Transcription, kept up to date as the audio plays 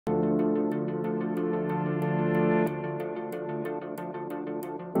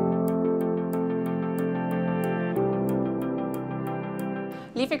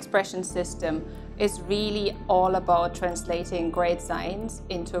Leaf expression system is really all about translating great science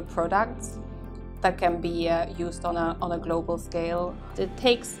into products that can be used on a global scale. It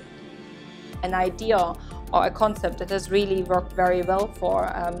takes an idea or a concept that has really worked very well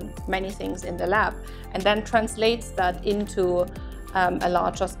for many things in the lab, and then translates that into a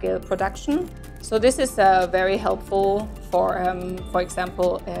larger scale production. So this is very helpful for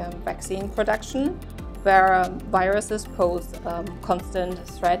example, vaccine production, where viruses pose constant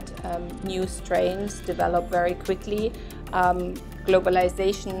threat. New strains develop very quickly.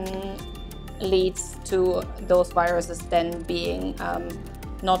 Globalization leads to those viruses then being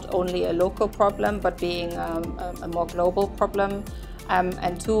not only a local problem, but being a more global problem.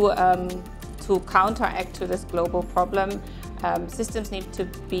 And to counteract to this global problem, systems need to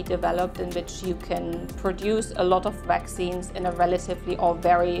be developed in which you can produce a lot of vaccines in a relatively or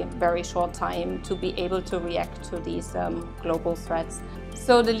very, very short time to be able to react to these global threats.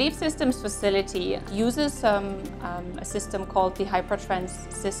 So the Leaf Systems facility uses a system called the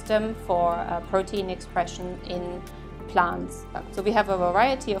Hypertrans system for protein expression in plants. So we have a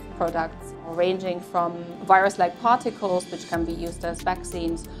variety of products ranging from virus-like particles, which can be used as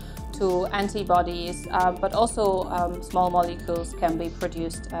vaccines, to antibodies, but also small molecules can be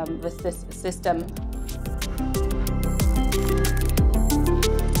produced with this system.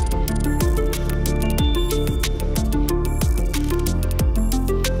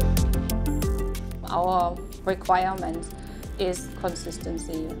 Our requirement is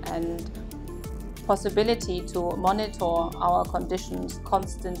consistency and possibility to monitor our conditions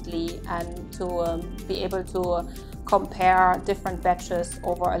constantly and to be able to compare different batches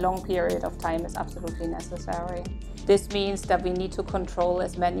over a long period of time is absolutely necessary. This means that we need to control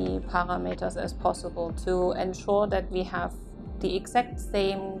as many parameters as possible to ensure that we have the exact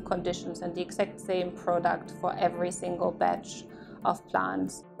same conditions and the exact same product for every single batch of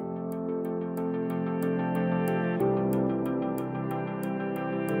plants.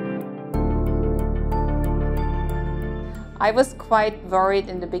 I was quite worried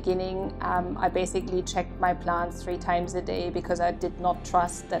in the beginning. I basically checked my plants 3 times a day because I did not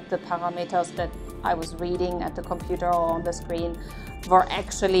trust that the parameters that I was reading at the computer or on the screen were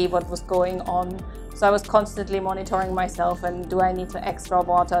actually what was going on. So I was constantly monitoring myself, and do I need to extra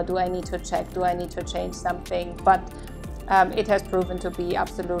water? Do I need to check? Do I need to change something? But it has proven to be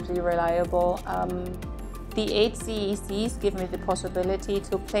absolutely reliable. The 8 CECs give me the possibility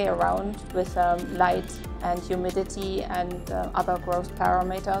to play around with light and humidity and other growth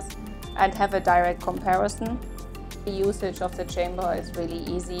parameters and have a direct comparison. The usage of the chamber is really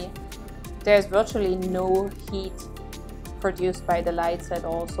easy. There's virtually no heat produced by the lights at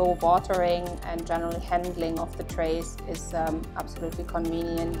all, so watering and generally handling of the trays is absolutely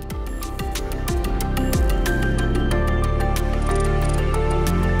convenient.